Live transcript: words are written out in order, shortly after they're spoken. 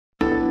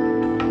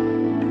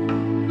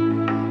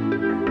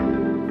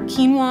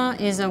Quinoa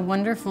is a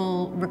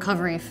wonderful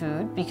recovery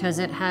food because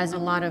it has a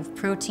lot of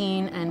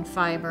protein and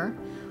fiber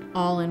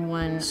all in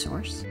one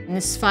source. And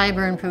this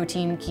fiber and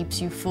protein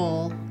keeps you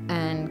full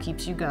and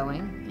keeps you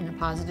going in a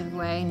positive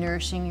way,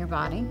 nourishing your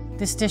body.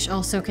 This dish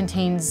also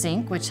contains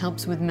zinc, which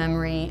helps with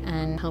memory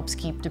and helps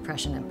keep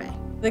depression at bay.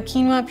 The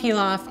quinoa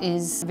pilaf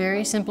is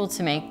very simple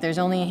to make. There's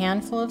only a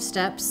handful of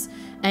steps,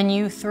 and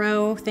you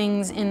throw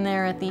things in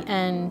there at the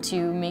end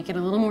to make it a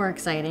little more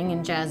exciting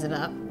and jazz it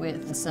up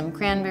with some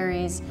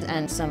cranberries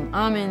and some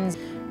almonds.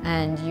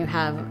 And you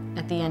have,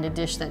 at the end, a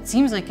dish that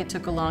seems like it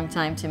took a long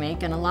time to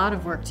make and a lot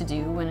of work to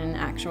do, when in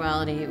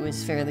actuality it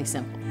was fairly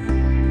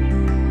simple.